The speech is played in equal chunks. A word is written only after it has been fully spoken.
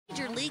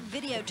league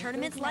video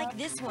tournaments like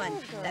this one,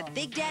 the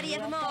big daddy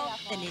of them all,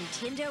 the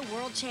Nintendo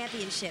World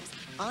Championships,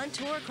 on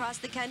tour across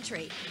the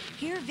country.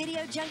 Here,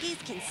 video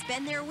junkies can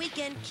spend their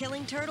weekend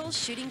killing turtles,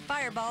 shooting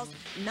fireballs,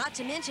 not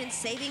to mention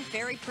saving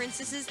fairy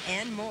princesses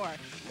and more.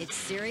 It's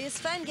serious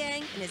fun,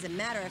 gang, and as a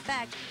matter of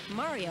fact,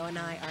 Mario and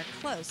I are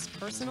close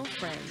personal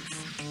friends.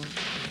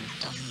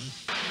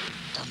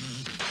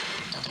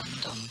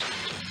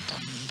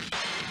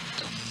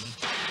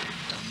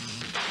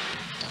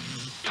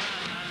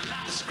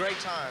 It's a great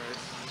time.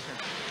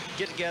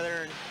 Get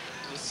together and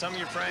with some of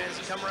your friends,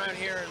 come around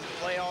here and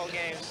play all the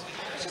games.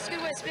 It's just a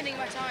good way of spending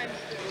my time.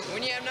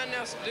 When you have nothing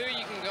else to do,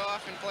 you can go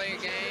off and play a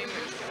game.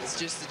 It's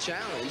just a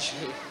challenge.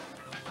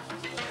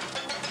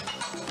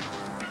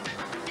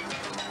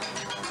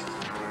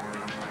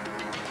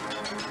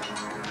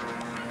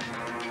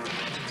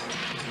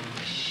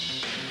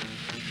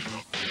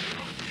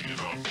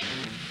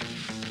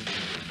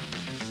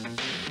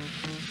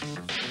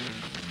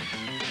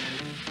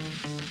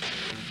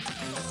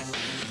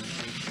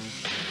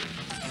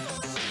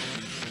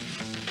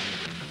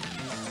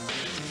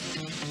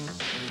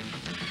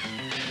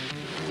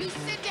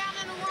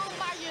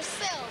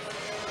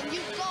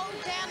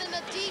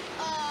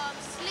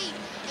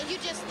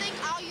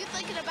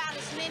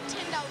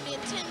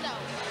 Nintendo.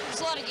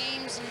 There's a lot of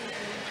games and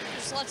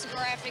there's lots of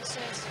graphics, so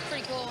it's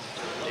pretty cool.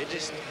 It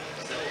just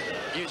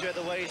gives you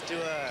other ways to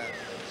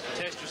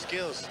test your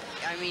skills.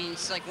 I mean,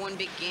 it's like one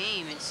big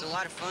game. It's a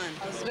lot of fun.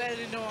 I was better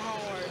than doing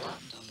homework.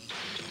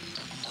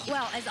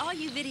 Well, as all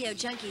you video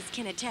junkies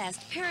can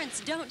attest,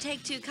 parents don't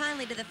take too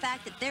kindly to the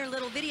fact that their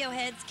little video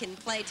heads can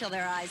play till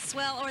their eyes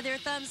swell or their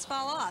thumbs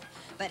fall off.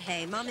 But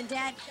hey, Mom and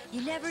Dad, you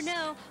never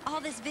know.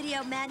 All this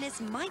video madness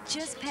might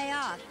just pay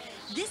off.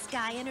 This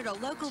guy entered a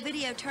local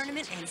video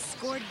tournament and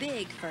scored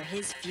big for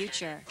his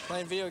future.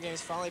 Playing video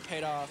games finally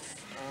paid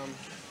off. I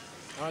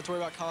don't have to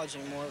worry about college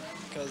anymore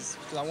because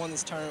I won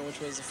this tournament, which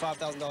was a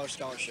 $5,000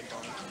 scholarship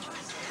on it.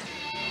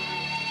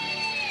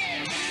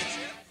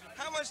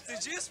 How much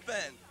did you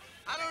spend?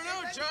 I don't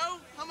know, Joe.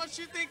 How much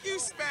you think you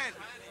spent?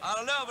 I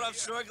don't know, but I'm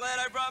sure glad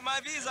I brought my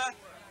visa.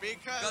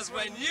 Because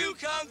when you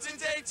come to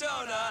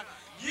Daytona,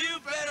 you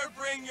better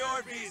bring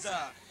your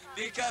visa.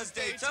 Because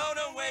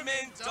Daytona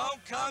women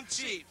don't come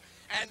cheap,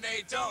 and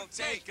they don't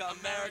take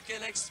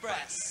American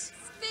Express.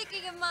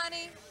 Speaking of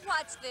money,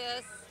 watch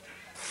this.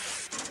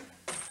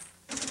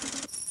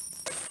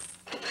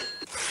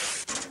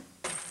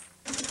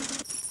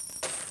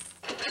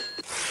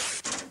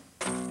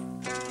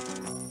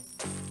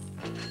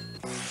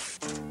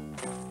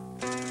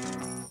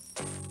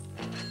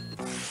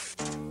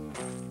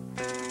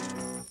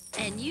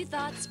 And you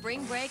thought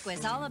spring break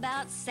was all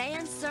about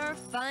sand, surf,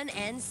 fun,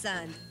 and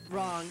sun.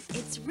 Wrong.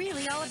 It's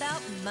really all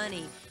about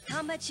money.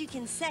 How much you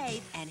can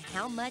save and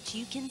how much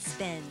you can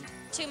spend.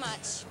 Too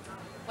much.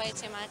 Way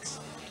too much.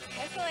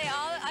 Actually,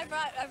 I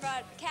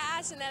brought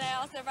cash, and then I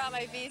also brought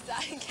my visa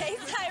in case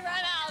I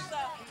run out, so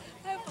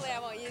hopefully I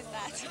won't use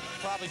that.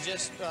 Probably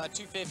just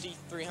 $250,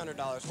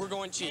 $300. We're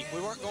going cheap. We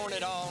weren't going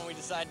at all, and we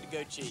decided to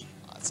go cheap.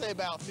 I'd say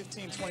about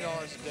 $15, $20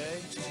 a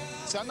day.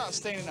 So I'm not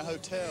staying in a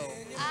hotel.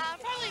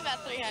 Probably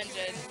about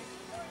 300.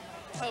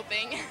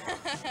 Hoping.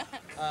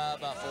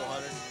 About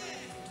 400.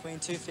 Between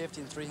 $250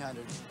 and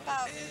 $300.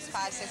 About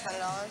 $500,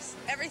 $600.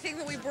 Everything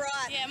that we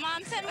brought. Yeah,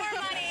 Mom, send more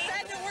money.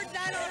 Send it, we're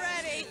done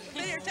already.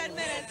 Been here 10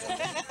 minutes.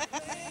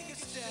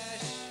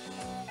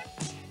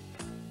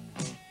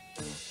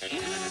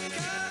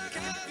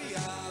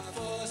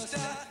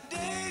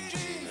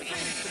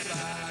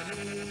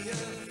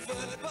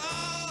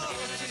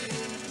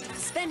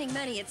 Spending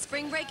money at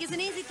spring break is an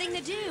easy thing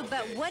to do,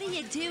 but what do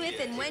you do if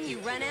and when you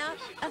run out?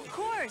 Of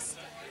course,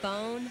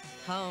 phone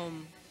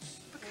home.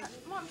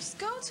 Mom, just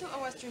go to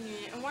a Western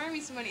Union and wire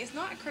me some money. It's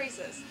not a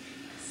crisis.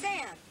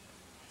 Sam,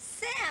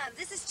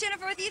 this is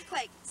Jennifer with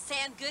Youthquake.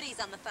 Sam Goody's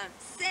on the phone.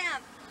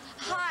 Sam,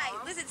 hi.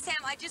 Listen, Sam,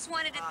 I just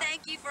wanted to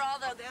thank you for all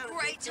the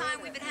great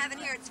time we've been having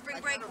here at spring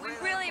break. We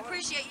really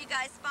appreciate you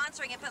guys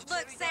sponsoring it. But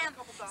look,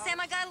 Sam,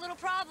 I got a little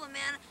problem,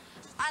 man.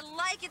 I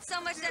like it so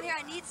much down here,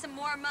 I need some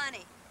more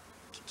money.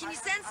 Can you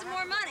send some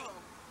more money?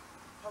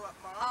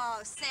 Oh,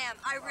 Sam,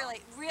 I really,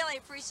 really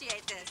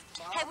appreciate this.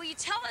 Hey, will you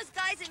tell those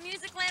guys at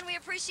Musicland we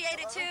appreciate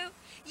it, too?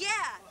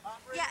 Yeah,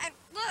 and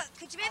look,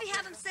 could you maybe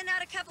have them send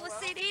out a couple of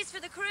CDs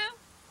for the crew?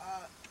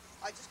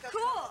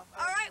 Cool. All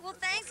right, well,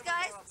 thanks,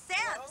 guys.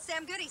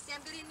 Sam Goody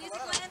at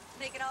Musicland,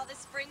 making all this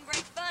spring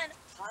break fun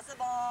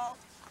possible.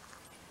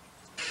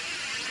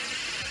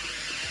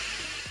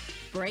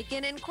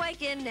 Breakin' and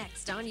Quakin'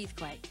 next on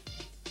Youthquake.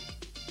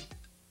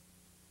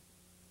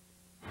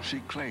 She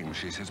claims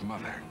she's his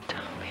mother.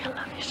 Tommy, I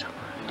love you so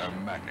much. A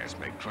madness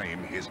may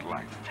claim his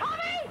life.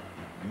 Tommy!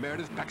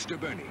 Meredith Baxter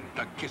Burney,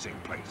 The Kissing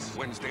Place.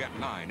 Wednesday at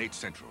 9, 8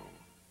 Central.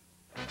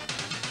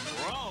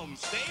 From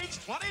stage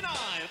 29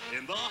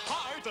 in the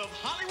heart of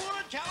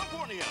Hollywood,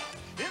 California,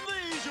 in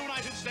these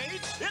United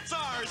States, it's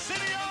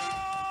Arsenio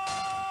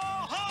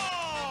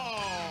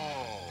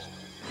Hall!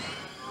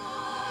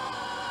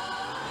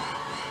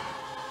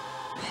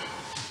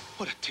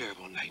 What a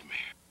terrible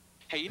nightmare.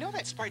 Hey, you know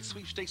that Sprite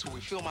sweepstakes where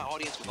we fill my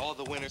audience with all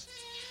the winners?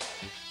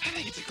 I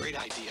think it's a great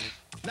idea.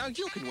 Now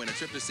you can win a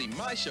trip to see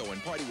my show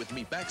and party with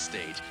me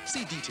backstage.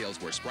 See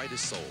details where Sprite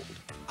is sold.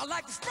 I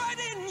like the Sprite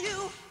in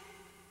you.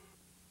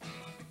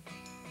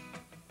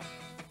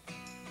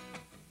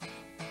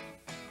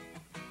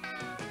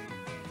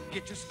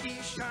 Get your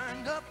skis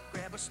shined up,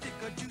 grab a stick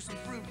of juicy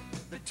fruit.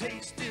 The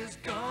taste is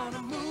gonna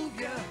move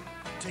ya.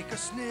 Take a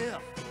sniff,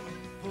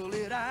 pull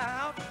it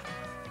out.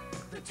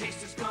 The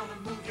taste is gonna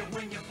move you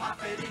when you pop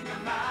it in your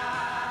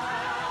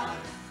mouth.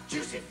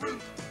 Juicy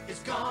fruit is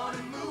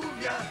gonna move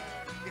ya.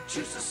 Your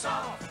juice is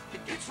soft,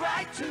 it gets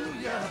right to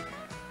ya.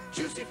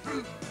 Juicy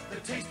fruit, the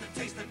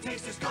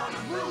taste is gonna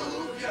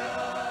move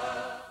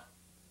ya.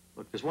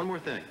 Look, there's one more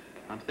thing.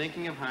 I'm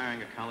thinking of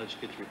hiring a college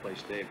kid to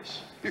replace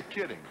Davis. You're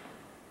kidding.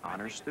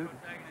 Honors student.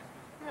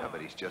 Yeah, but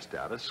he's just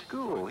out of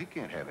school. He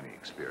can't have any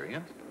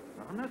experience.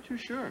 I'm not too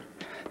sure.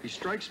 He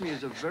strikes me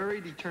as a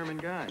very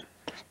determined guy.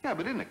 Yeah,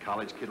 but isn't a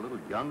college kid a little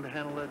young to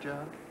handle that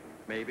job?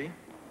 Maybe.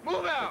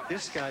 Move out! But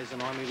this guy's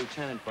an Army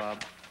lieutenant,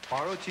 Bob.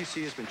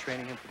 ROTC has been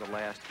training him for the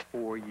last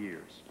 4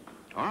 years.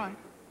 All right.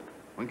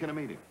 When can I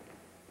meet him?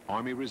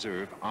 Army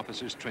Reserve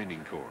Officers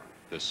Training Corps,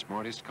 the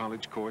smartest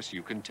college course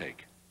you can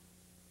take.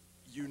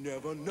 You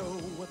never know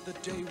what the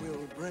day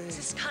will bring. Is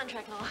this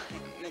contract law?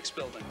 Next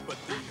building. But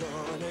the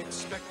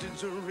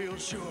unexpected's a real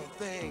sure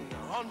thing.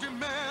 On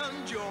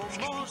demand, you're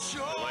more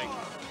sure.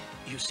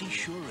 You see,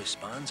 Sure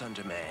responds on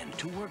demand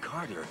to work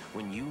harder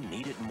when you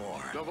need it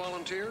more. No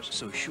volunteers?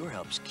 So Sure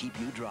helps keep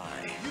you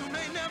dry. You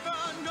may never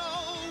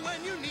know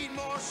when you need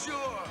more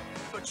sure,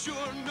 but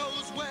Sure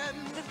knows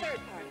when. The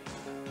third part.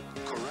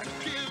 Correct.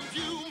 Give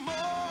you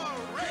more.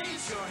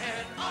 Raise your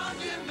head on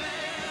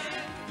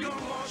demand. You're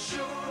more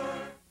sure.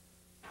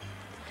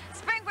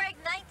 Spring break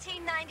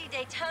 1990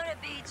 Daytona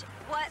Beach.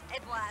 What a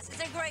blast.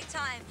 It's a great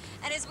time.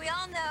 And as we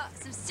all know,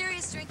 some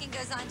serious drinking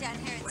goes on down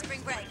here at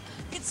spring break.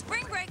 Could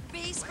spring break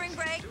be spring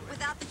break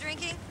without the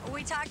drinking?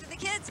 We talked to the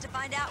kids to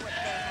find out what they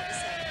had to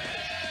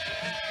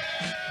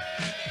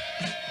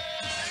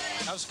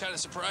say. I was kind of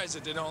surprised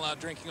that they don't allow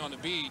drinking on the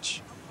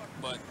beach,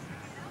 but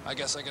I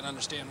guess I can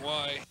understand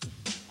why.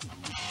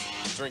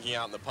 Drinking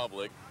out in the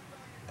public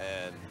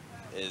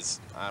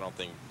I don't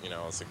think,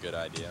 it's a good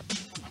idea.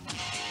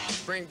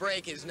 Spring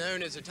break is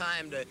known as a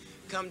time to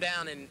come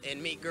down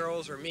and meet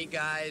girls or meet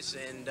guys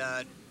and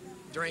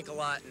drink a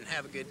lot and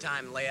have a good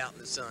time and lay out in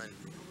the sun.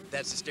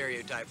 That's the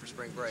stereotype for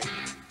spring break.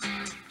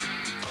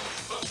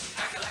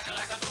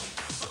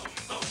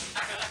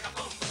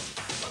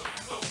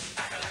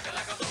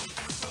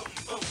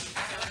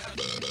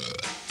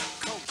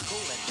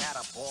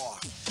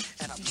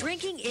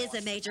 Drinking is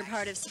a major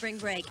part of spring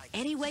break.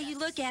 Any way you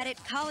look at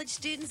it, college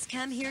students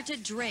come here to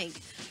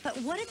drink. But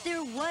what if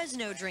there was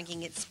no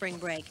drinking at spring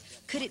break?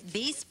 Could it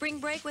be spring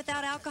break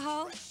without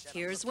alcohol?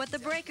 Here's what the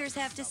breakers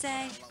have to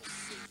say.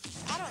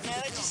 I don't know.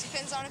 It just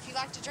depends on if you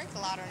like to drink a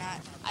lot or not.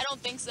 I don't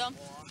think so.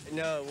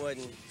 No, it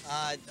wouldn't.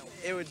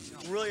 It would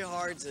be really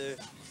hard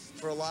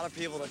for a lot of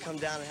people to come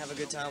down and have a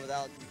good time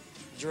without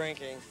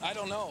drinking. I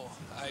don't know.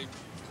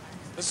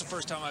 This is the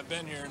first time I've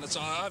been here, and that's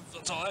all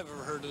I've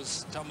ever heard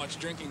is how much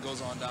drinking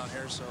goes on down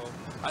here, so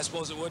I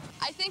suppose it would.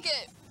 I think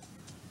it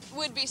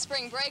would be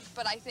spring break,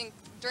 but I think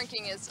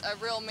drinking is a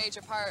real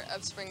major part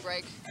of spring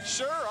break.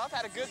 Sure, I've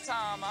had a good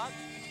time.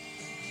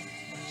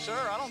 Sure,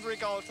 I don't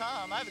drink all the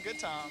time. I have a good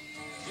time.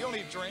 You don't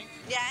need to drink.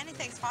 Yeah,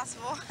 anything's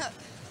possible.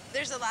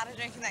 There's a lot of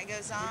drinking that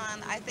goes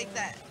on. I think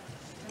that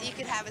you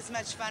could have as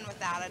much fun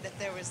without it if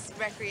there was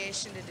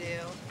recreation to do.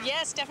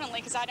 Yes, definitely,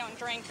 because I don't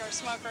drink or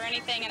smoke or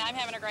anything, and I'm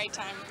having a great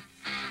time.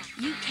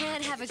 You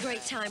can have a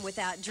great time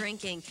without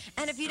drinking.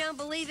 And if you don't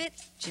believe it,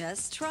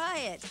 just try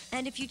it.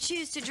 And if you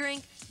choose to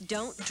drink,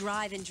 don't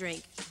drive and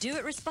drink. Do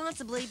it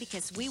responsibly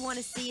because we want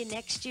to see you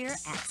next year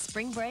at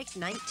Spring Break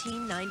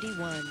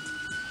 1991.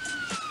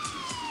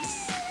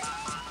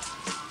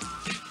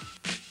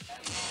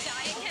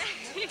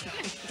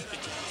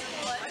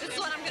 This is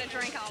what I'm going to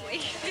drink all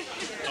week.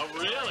 Oh,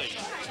 really?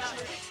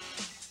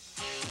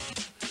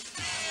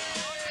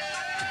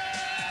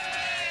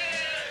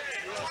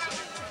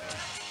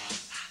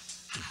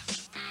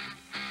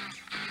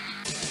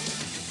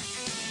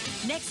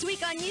 Next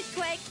week on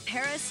Youthquake,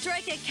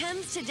 Perestroika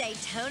comes to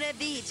Daytona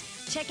Beach.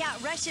 Check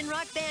out Russian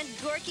rock band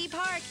Gorky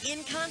Park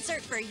in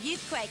concert for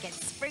Youthquake at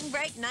Spring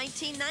Break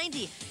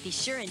 1990. Be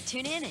sure and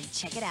tune in and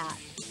check it out.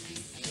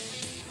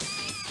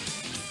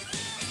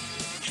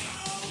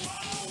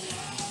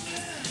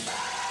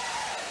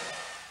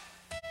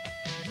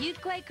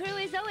 Youthquake crew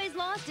is always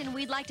lost, and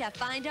we'd like to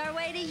find our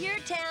way to your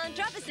town.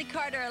 Drop us a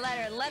card or a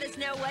letter. Let us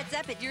know what's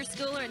up at your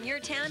school or in your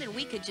town, and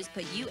we could just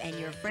put you and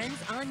your friends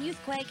on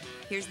Youthquake.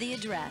 Here's the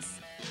address.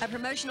 A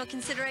promotional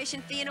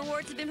consideration fee and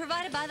awards have been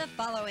provided by the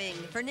following.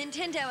 For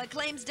Nintendo,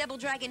 Acclaim's Double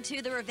Dragon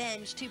 2 The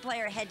Revenge,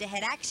 2-player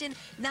head-to-head action,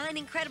 9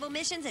 incredible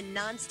missions, and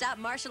non-stop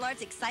martial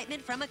arts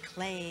excitement from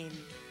Acclaim.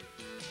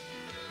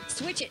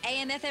 Switch at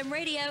AM/FM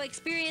radio.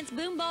 Experience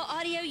Boomball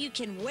audio you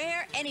can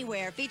wear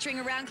anywhere. Featuring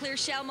a round clear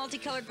shell,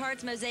 multicolored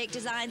parts, mosaic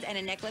designs, and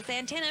a necklace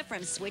antenna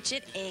from Switch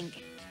It Inc.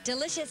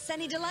 Delicious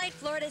Sunny Delight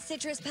Florida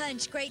Citrus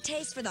Punch. Great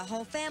taste for the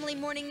whole family,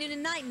 morning, noon,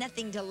 and night.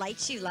 Nothing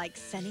delights you like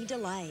Sunny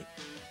Delight.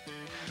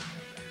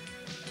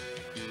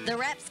 The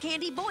Reps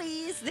Candy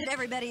Boys that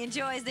everybody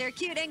enjoys. They're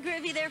cute and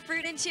groovy. They're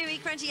fruit and chewy,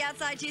 crunchy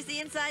outside, juicy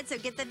inside. So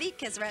get the beat,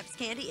 because Reps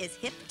Candy is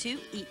hip to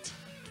eat.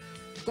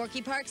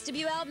 Gorky Park's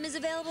debut album is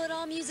available at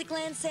all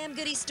Musicland Sam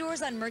Goody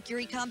stores on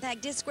Mercury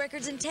Compact Disc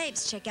Records and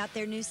Tapes. Check out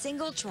their new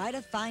single, Try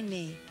to Find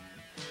Me.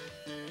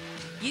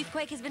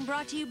 Youthquake has been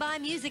brought to you by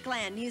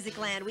Musicland.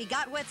 Musicland, we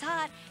got what's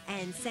hot,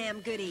 and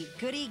Sam Goody.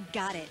 Goody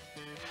got it.